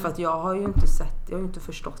 Därför att jag har ju inte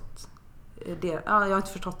förstått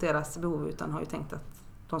deras behov, utan har ju tänkt att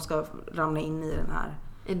de ska ramla in i den här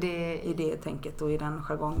i det tänket och i den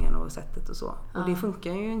jargongen och sättet och så. Och det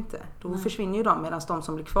funkar ju inte. Då försvinner ju de, medan de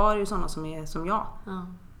som blir kvar är ju sådana som är som jag.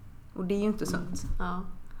 Och det är ju inte sunt.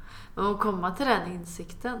 Men att komma till den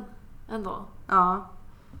insikten ändå. Ja.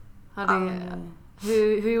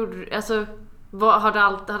 Hur gjorde du? Alltså, har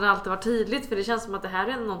det alltid varit tydligt? För det känns som att det här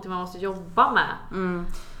är någonting man måste jobba med.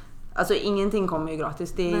 Alltså ingenting kommer ju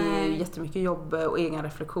gratis. Det är ju jättemycket jobb och egen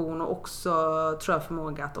reflektion. Och också, tror jag,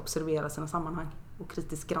 förmåga att observera sina sammanhang. Och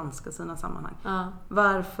kritiskt granska sina sammanhang.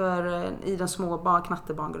 Varför i de små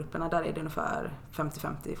knattebarngrupperna, där är det ungefär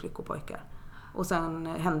 50-50 flickor och pojkar. Och sen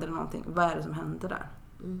händer det någonting. Vad är det som händer där?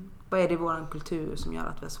 Vad är det i vår kultur som gör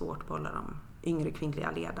att vi har svårt att hålla de yngre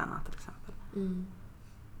kvinnliga ledarna till exempel?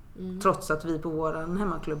 Trots att vi på vår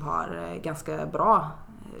hemmaklubb har ganska bra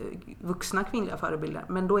vuxna kvinnliga förebilder.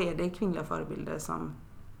 Men då är det kvinnliga förebilder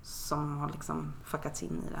som har liksom fuckats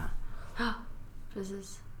in i det här. Ja,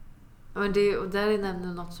 precis. Men och där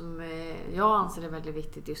nämner något som jag anser är väldigt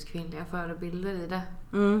viktigt, just kvinnliga förebilder i det.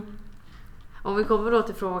 Om vi kommer då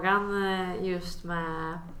till frågan just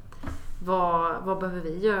med vad behöver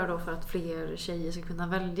vi göra då för att fler tjejer ska kunna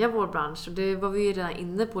välja vår bransch? Och det var vi ju redan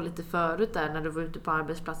inne på lite förut där när du var ute på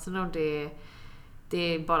arbetsplatserna, och det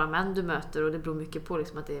är bara män du möter, och det beror mycket på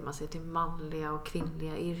liksom att man ser till manliga och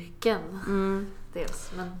kvinnliga yrken.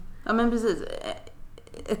 Dels. Ja, men precis.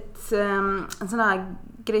 En sån här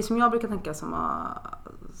grej som jag brukar tänka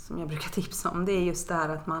som jag brukar tipsa om, det är just det här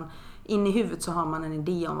att man in i huvudet så har man en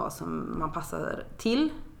idé om vad som man passar till.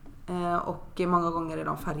 Och många gånger är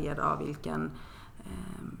de färgade av vilken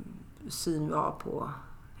syn vi har på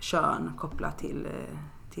kön kopplat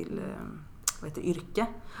till yrke.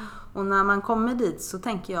 Och när man kommer dit så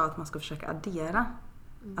tänker jag att man ska försöka addera.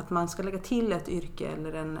 Att man ska lägga till ett yrke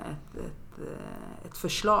eller ett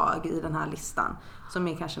förslag i den här listan som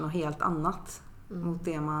är kanske något helt annat mot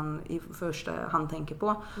det man i första hand tänker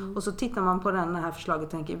på. Och så tittar man på det här förslaget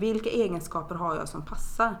och tänker, vilka egenskaper har jag som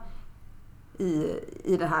passar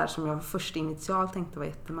i det här som jag först initialt tänkte var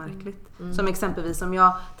jättemärkligt. Som exempelvis om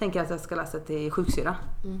jag tänker att jag ska läsa till sjuksyra.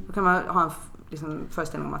 Då kan man ha en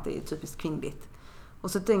föreställning om att det är typiskt kvinnligt.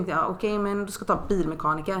 Och så tänkte jag, okej, men du ska ta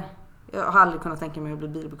bilmekaniker. Jag har aldrig kunnat tänka mig att bli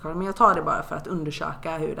bilmekaniker, men jag tar det bara för att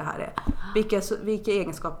undersöka hur det här är. Vilka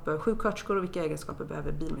egenskaper sjuksköterskor och vilka egenskaper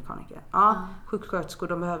behöver bilmekaniker? Ja, sjuksköterskor,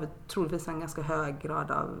 de behöver troligtvis en ganska hög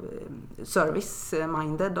grad av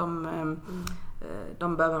service-minded.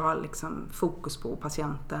 De behöver ha liksom fokus på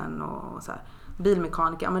patienten och så här.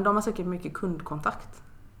 Bilmekaniker, ja, men de har säkert mycket kundkontakt.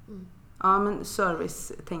 Ja, men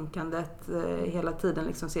service-tänkandet hela tiden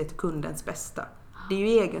liksom se till kundens bästa. Det är ju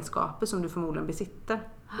egenskaper som du förmodligen besitter,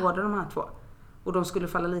 båda de här två. Och de skulle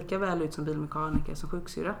falla lika väl ut som bilmekaniker som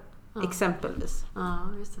sjuksyra, exempelvis. Ja,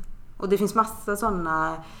 just det. Och det finns massa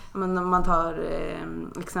sådana, om man tar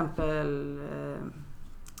exempel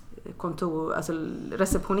kontor, alltså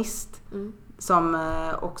receptionist, som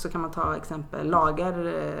också kan man ta exempel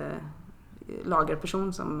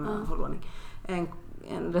lagerperson som håller ordning. En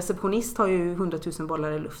receptionist har ju 100 000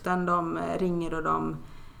 bollar i luften. De ringer och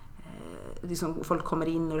liksom, folk kommer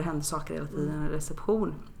in och det händer saker hela tiden i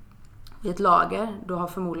reception. I ett lager, du har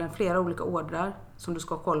förmodligen flera olika ordrar som du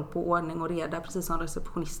ska ha koll på, ordning och reda, precis som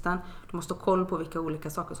receptionisten. Du måste ha koll på vilka olika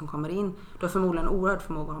saker som kommer in. Du har förmodligen oerhört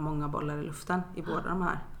förmåga att ha många bollar i luften i båda de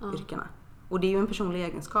här yrkena. Och det är ju en personlig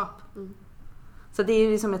egenskap. Så det är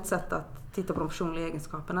ju liksom ett sätt att titta på de personliga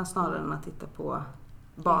egenskaperna snarare än att titta på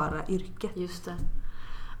bara yrket. Just det.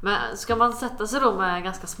 Men ska man sätta sig då med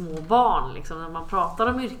ganska små barn liksom, när man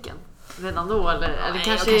pratar om yrken? Redan då?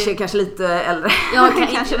 Eller kanske lite äldre. Ja,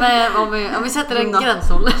 kanske med, om vi sätter en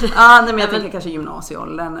gränsålder. Ja, men jag tänker kanske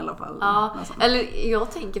gymnasieåldern i alla fall. Ja, eller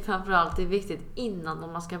jag tänker framförallt det är viktigt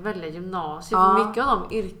innan man ska välja gymnasiet. För mycket av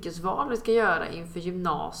de yrkesval vi ska göra inför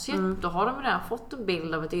gymnasiet, då har de redan fått en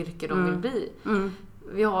bild av ett yrke de vill bli.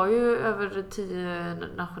 Vi har ju över 10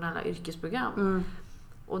 nationella yrkesprogram.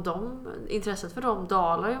 Och intresset för dem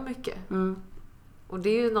dalar ju mycket. Och det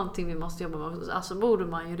är ju någonting vi måste jobba med. Alltså borde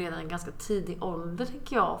man ju redan i en ganska tidig ålder,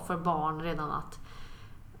 tänker jag, för barn redan att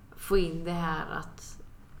få in det här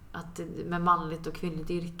att med manligt och kvinnligt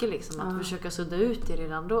yrke liksom, att försöka sudda ut det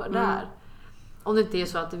redan då, där. Om det inte är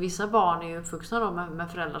så att vissa barn är ju uppvuxna då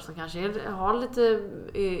med föräldrar som kanske har lite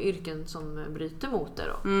yrken som bryter mot det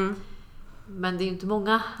då. Men det är ju inte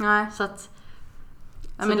många. Nej. Så att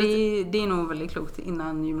ja, men det är nog väldigt klokt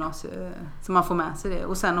innan gymnasiet, så man får med sig det.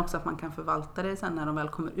 Och sen också att man kan förvalta det sen när de väl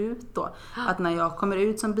kommer ut då. Att när jag kommer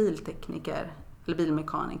ut som biltekniker eller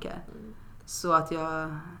bilmekaniker, så att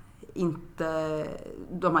jag inte,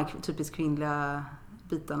 de här typiskt kvinnliga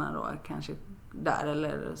bitarna då kanske där,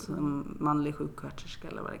 eller som manlig sjuksköterska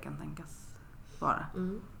eller vad det kan tänkas vara.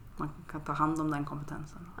 man kan ta hand om den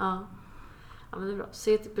kompetensen. Ja, men det är bra.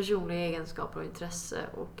 Se till personliga egenskaper och intresse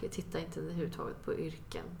och titta inte överhuvudtaget på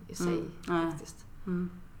yrken i sig faktiskt.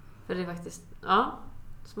 För det är faktiskt,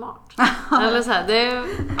 smart. Eller så här,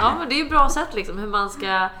 men det är ett bra sätt liksom, hur man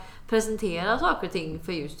ska presentera saker och ting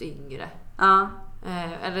för just yngre. Ja.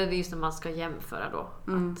 Eller just när man ska jämföra då.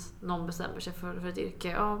 Att någon bestämmer sig för ett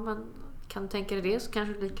yrke. Ja, men kan du tänka dig det så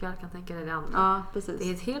kanske du likväl kan tänka dig det andra. Ja, precis. Det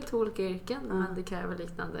är ett helt olika yrken men det kräver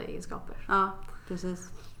liknande egenskaper. Ja,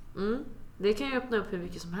 precis. Det kan ju öppna upp hur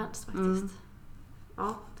mycket som helst faktiskt.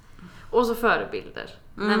 Ja. Och så förebilder.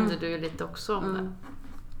 Nämnde du ju lite också om det.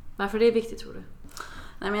 Varför det är viktigt tror du?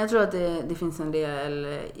 Nej, men jag tror att det finns en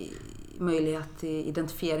del möjlighet till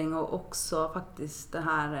identifiering och också faktiskt det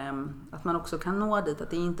här att man också kan nå dit, att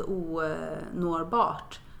det är inte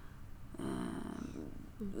onårbart.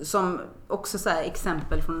 Som också så här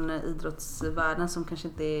exempel från idrottsvärlden som kanske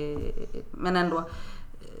inte är, men ändå,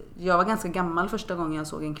 jag var ganska gammal första gången jag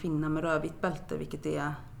såg en kvinna med rödvitt bälte, vilket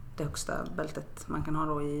är det högsta bältet man kan ha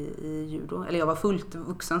då i judo. Eller jag var fullt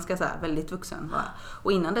vuxen ska jag säga, väldigt vuxen.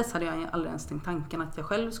 Och innan dess hade jag aldrig ens tänkt tanken att jag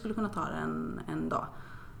själv skulle kunna ta det en dag.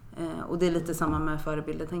 Och det är lite samma med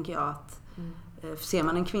förebilder tänker jag, att ser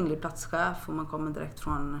man en kvinnlig platschef och man kommer direkt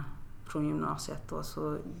från gymnasiet då,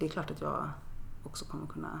 så det är klart att jag också kommer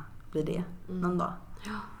kunna bli det någon dag.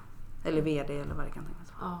 Ja. Eller vd eller vad det kan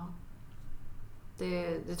tänkas vara. Ja.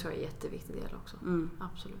 Det tror jag är en jätteviktig del också.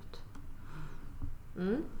 Absolut.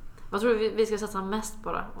 Vad tror du vi ska satsa mest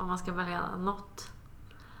på då? Om man ska välja något?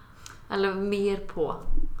 Eller mer på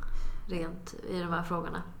rent i de här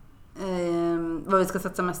frågorna? Vad vi ska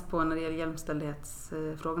satsa mest på när det gäller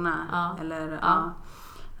jämställdhetsfrågorna? Ja. Eller,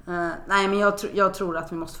 nej, men jag tror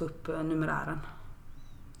att vi måste få upp numerären.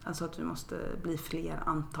 Alltså att vi måste bli fler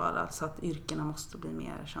antal. Alltså att yrkena måste bli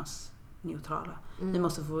mer könsneutrala. Vi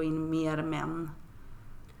måste få in mer män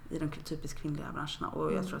i de typiskt kvinnliga branscherna.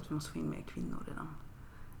 Och jag tror att vi måste få in mer kvinnor i de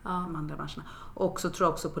andra branscherna. Och så tror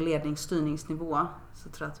jag också på ledningsstyrningsnivå. Så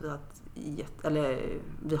tror jag att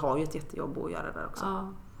vi har ju ett jättejobb att göra där också. Ja.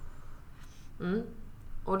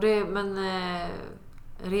 Och men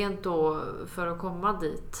rent då för att komma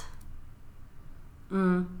dit?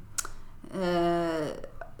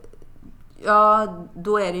 Ja,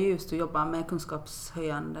 då är det just att jobba med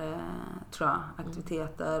kunskapshöjande tror jag,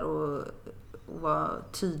 aktiviteter och vara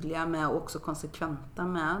tydliga med och också konsekventa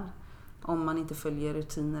med om man inte följer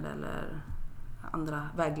rutiner eller andra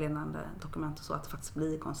vägledande dokument och så, att det faktiskt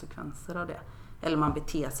blir konsekvenser av det. Eller man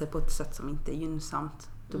beter sig på ett sätt som inte är gynnsamt.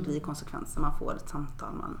 Då blir konsekvenser. Man får ett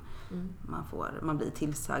samtal, man blir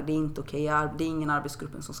tillsagd. Det är inte okej. Det är ingen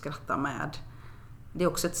arbetsgruppen som skrattar med. Det är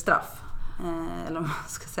också ett straff. Eller om man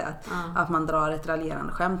ska säga att man drar ett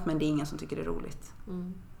raljerande skämt, men det är ingen som tycker det är roligt.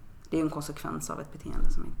 Det är en konsekvens av ett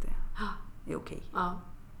beteende som inte är okej. Ja.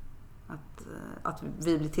 Att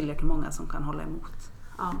vi blir tillräckligt många som kan hålla emot.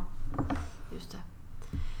 Ja, just det.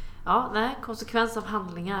 Ja, nej, konsekvens av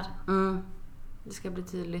handlingar. Det ska bli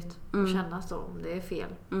tydligt och kännas då om det är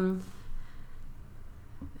fel.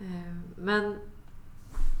 Men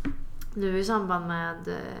nu i samband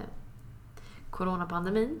med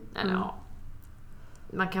coronapandemin, eller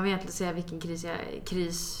man kan väl egentligen säga vilken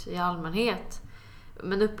kris i allmänhet.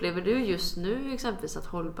 Men upplever du just nu exempelvis att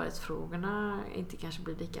hållbarhetsfrågorna inte kanske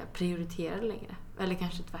blir lika prioriterade längre? Eller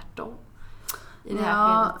kanske tvärtom i det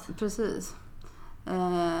här skedet? Precis.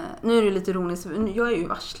 Nu är det lite ironiskt. Jag är ju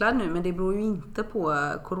varslad nu, men det beror ju inte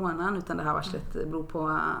på coronan, utan det här varslet beror på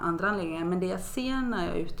andra anledningar. Men det jag ser när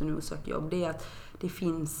jag är ute nu och söker jobb, det är att det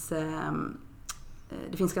finns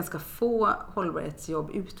ganska få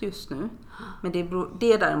hållbarhetsjobb ut just nu. Men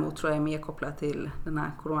det däremot tror jag är mer kopplat till den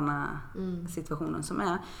här coronasituationen som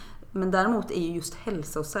är. Men däremot är ju just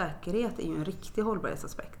hälsa och säkerhet är ju en riktig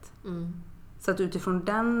hållbarhetsaspekt. Så att utifrån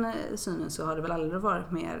den synen så har det väl aldrig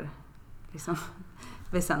varit mer liksom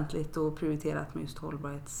väsentligt och prioriterat med just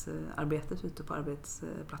hållbarhetsarbetet ute på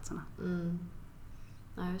arbetsplatserna.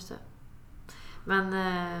 Ja, just det. Men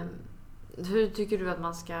hur tycker du att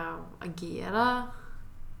man ska agera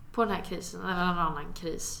på den här krisen eller någon annan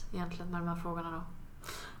kris egentligen med de här frågorna då?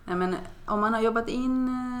 Nej, men om man har jobbat in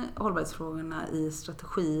hållbarhetsfrågorna i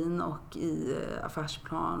strategin och i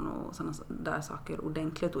affärsplan och sådana där saker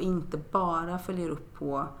ordentligt och inte bara följer upp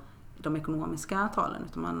på de ekonomiska talen,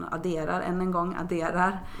 utan man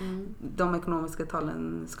adderar de ekonomiska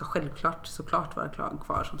talen ska självklart såklart vara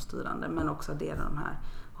kvar som styrande, men också addera de här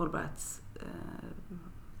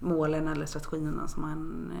hållbarhetsmålen eller strategierna som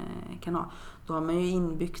man kan ha. Då har man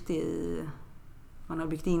ju byggt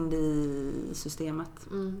in det i systemet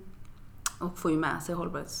och får ju med sig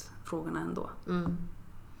hållbarhetsfrågorna ändå.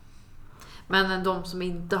 Men de som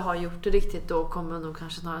inte har gjort det riktigt då kommer nog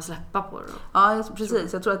kanske snarare släppa på det då. Ja,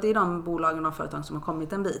 precis. Jag tror att det är de bolagen och företag som har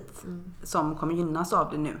kommit en bit som kommer gynnas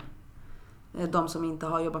av det nu. De som inte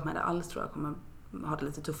har jobbat med det alls tror jag kommer ha det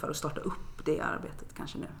lite tuffare att starta upp det arbetet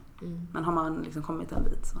kanske nu. Men har man liksom kommit en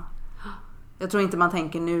bit så. Jag tror inte man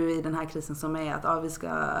tänker nu i den här krisen som är att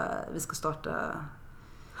vi ska starta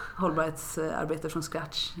hållbarhetsarbete från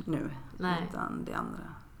scratch nu. Nej. Utan det andra.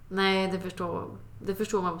 Nej, det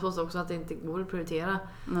förstår man förstås också att det inte går att prioritera.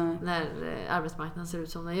 Nej. När arbetsmarknaden ser ut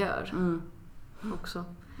som den gör. Också.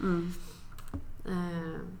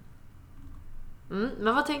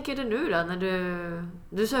 Men vad tänker du nu då när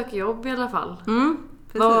du söker jobb i alla fall?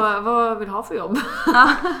 Vad vill du ha för jobb?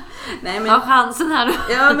 Nej, men, ha chansen här nu.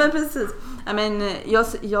 Ja, men precis.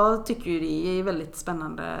 Jag tycker ju det är väldigt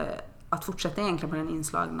spännande att fortsätta egentligen på den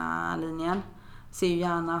inslagna linjen. Ser ju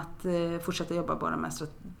gärna att fortsätta jobba bara med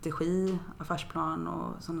strategi, affärsplan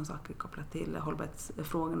och sådana saker kopplat till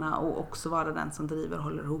hållbarhetsfrågorna och också vara den som driver och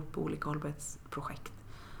håller ihop olika hållbarhetsprojekt.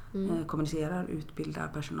 Kommunicerar, utbildar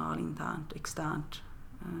personal internt, externt,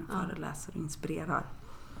 föreläser och inspirerar.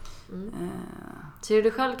 Ser du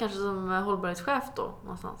dig själv kanske som hållbarhetschef då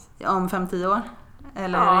någonstans? Ja, om 5-10 år?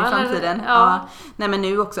 Eller i framtiden? Ja. Nej, men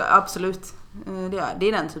nu också, absolut. Det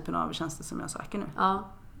är den typen av tjänster som jag söker nu. Ja,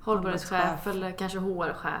 hållbarhetschef eller kanske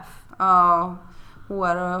HR-chef. Ja,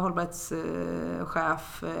 HR,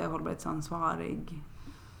 hållbarhetschef, hållbarhetsansvarig.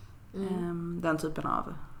 Den typen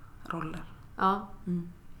av roller. Ja.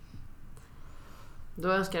 Då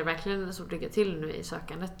önskar jag verkligen en stort lycka till nu i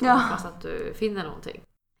sökandet. Ja. Hoppas att du finner någonting.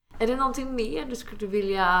 Är det någonting mer du skulle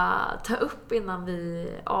vilja ta upp innan vi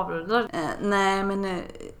avrundar? Nej, men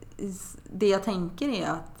det jag tänker är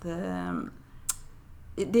att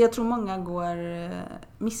det jag tror många går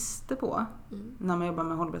miste på när man jobbar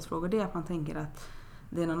med hållbarhetsfrågor, det är att man tänker att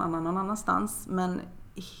det är någon annanstans. Men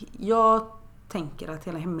jag tänker att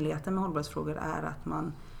hela hemligheten med hållbarhetsfrågor är att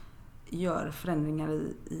man gör förändringar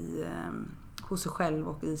hos sig själv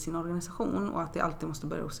och i sin organisation och att det alltid måste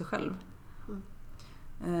börja hos sig själv.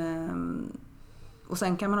 Och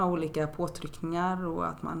sen kan man ha olika påtryckningar och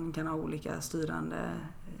att man kan ha olika styrande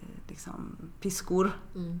piskor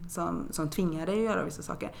som tvingar dig att göra vissa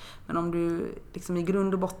saker. Men om du liksom i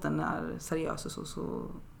grund och botten är seriös och så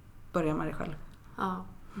börjar man dig själv. Ja,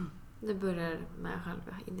 det börjar med själv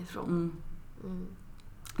inifrån.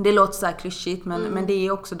 Det låter så här klyschigt men det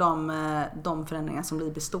är också de förändringar som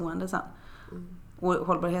blir bestående sen. Och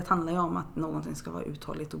hållbarhet handlar ju om att någonting ska vara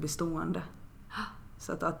uthålligt och bestående.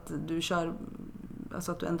 Så att du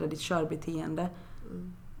att du ändrar ditt körbeteende.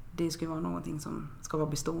 Det ska ju vara någonting som ska vara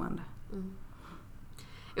bestående.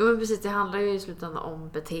 Jo, men precis, det handlar ju i slutändan om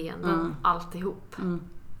beteenden alltihop.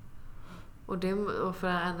 Och för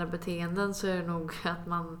att ändra beteenden så är det nog att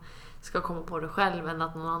man ska komma på det själv än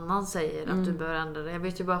att någon annan säger att du bör ändra det. Jag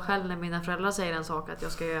vet ju bara själv när mina föräldrar säger en sak att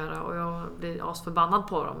jag ska göra och jag blir asförbannad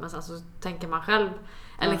på dem. Men sen så tänker man själv,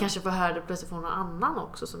 eller kanske får höra det plötsligt från någon annan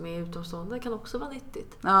också som är utomstående, kan också vara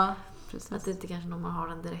nyttigt. Ja, precis. Att det inte kanske någon man har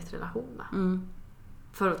en direkt relation med.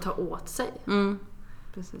 För att ta åt sig.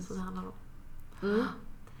 Precis. Så det handlar om.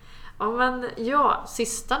 Ja, men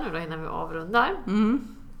sista nu då innan vi avrundar.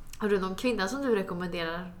 Har du någon kvinna som du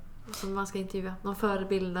rekommenderar som man ska intervjua? Någon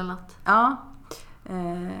förebild eller något? Ja,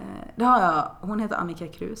 det har jag. Hon heter Annika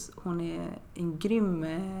Krus. Hon är en grym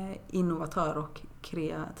innovatör och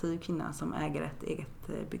kreativ kvinna som äger ett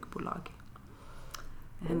eget byggbolag.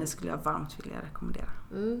 Henne skulle jag varmt vilja rekommendera.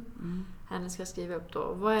 Henne ska jag skriva upp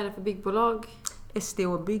då. Vad är det för byggbolag?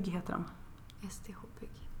 SDH Bygg heter de. SDH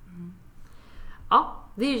Bygg. Ja,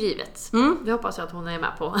 det är ju givet. Det hoppas jag att hon är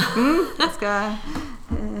med på. Jag ska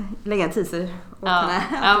lägga en teaser åt henne.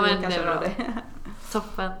 Ja, men det är bra.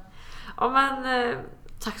 Toppen. Ja, men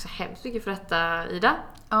tack så hemskt mycket för detta, Ida.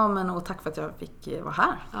 Ja, men och tack för att jag fick vara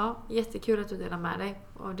här. Ja, jättekul att du delar med dig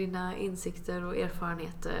av dina insikter och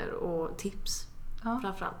erfarenheter och tips.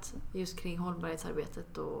 Framförallt just kring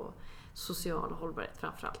hållbarhetsarbetet och social hållbarhet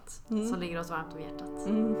framförallt. Som ligger oss varmt om hjärtat.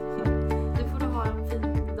 Nu får du ha en fin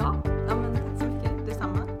dag. Ja, men tack så mycket.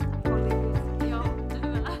 Detsamma. Ja, du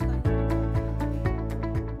med.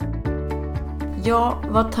 Ja,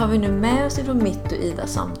 vad tar vi nu med oss ifrån mitt och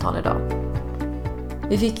Idas samtal idag?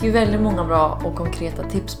 Vi fick ju väldigt många bra och konkreta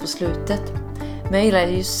tips på slutet. Men jag gillar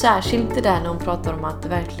ju särskilt det där när hon pratar om att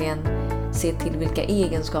verkligen se till vilka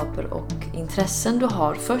egenskaper och intressen du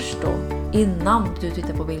har först då. Innan du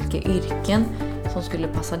tittar på vilka yrken som skulle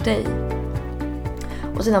passa dig.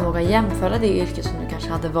 Och sedan våga jämföra det yrke som du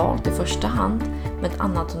kanske hade valt i första hand med ett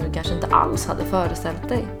annat som du kanske inte alls hade föreställt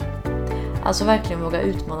dig. Alltså verkligen våga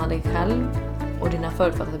utmana dig själv och dina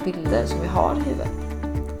förutfattade bilder som vi har i huvudet.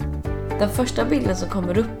 Den första bilden som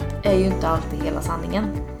kommer upp är ju inte alltid hela sanningen.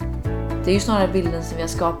 Det är ju snarare bilden som vi har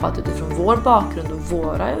skapat utifrån vår bakgrund och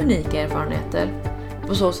våra unika erfarenheter.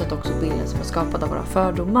 På så sätt också bilden som är skapad av våra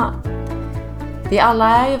fördomar. Vi alla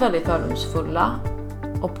är ju väldigt fördomsfulla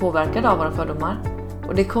och påverkade av våra fördomar.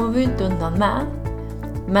 Och det kommer vi ju inte undan med.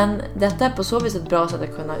 Men detta är på så vis ett bra sätt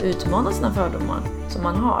att kunna utmana sina fördomar som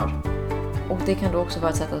man har. Och det kan då också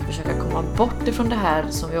vara ett sätt att försöka komma bort ifrån det här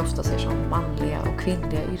som vi ofta ser som manliga och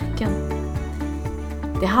kvinnliga yrken.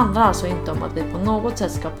 Det handlar alltså inte om att vi på något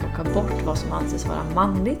sätt ska plocka bort vad som anses vara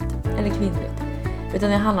manligt eller kvinnligt. Utan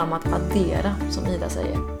det handlar om att addera, som Ida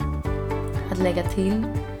säger. Att lägga till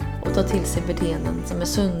och ta till sig beteenden som är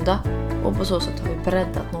sunda, och på så sätt har vi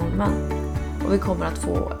breddat normen. Och vi kommer att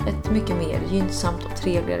få ett mycket mer gynnsamt och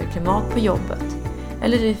trevligare klimat på jobbet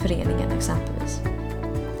eller i föreningen exempelvis.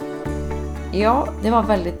 Ja, det var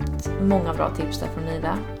väldigt många bra tips där från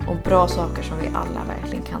Ida och bra saker som vi alla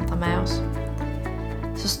verkligen kan ta med oss.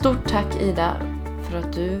 Så stort tack Ida för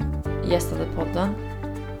att du gästade podden,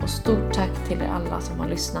 och stort tack till er alla som har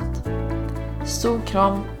lyssnat. Stor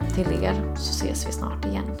kram till er, så ses vi snart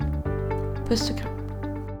igen. Puss och kram.